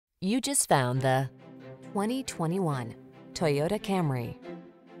You just found the 2021 Toyota Camry.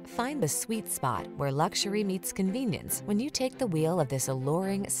 Find the sweet spot where luxury meets convenience when you take the wheel of this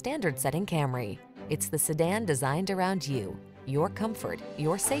alluring, standard-setting Camry. It's the sedan designed around you, your comfort,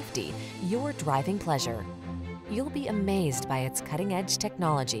 your safety, your driving pleasure. You'll be amazed by its cutting-edge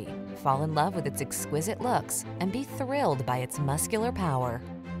technology, fall in love with its exquisite looks, and be thrilled by its muscular power.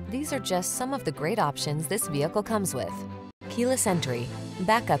 These are just some of the great options this vehicle comes with: keyless entry,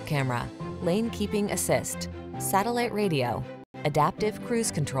 backup camera, lane keeping assist, satellite radio, adaptive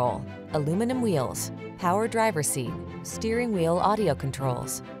cruise control, aluminum wheels, power driver seat, steering wheel audio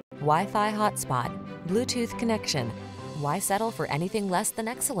controls, Wi-Fi hotspot, Bluetooth connection. Why settle for anything less than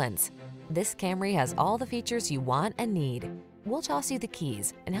excellence? This Camry has all the features you want and need. We'll toss you the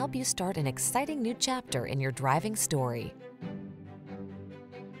keys and help you start an exciting new chapter in your driving story.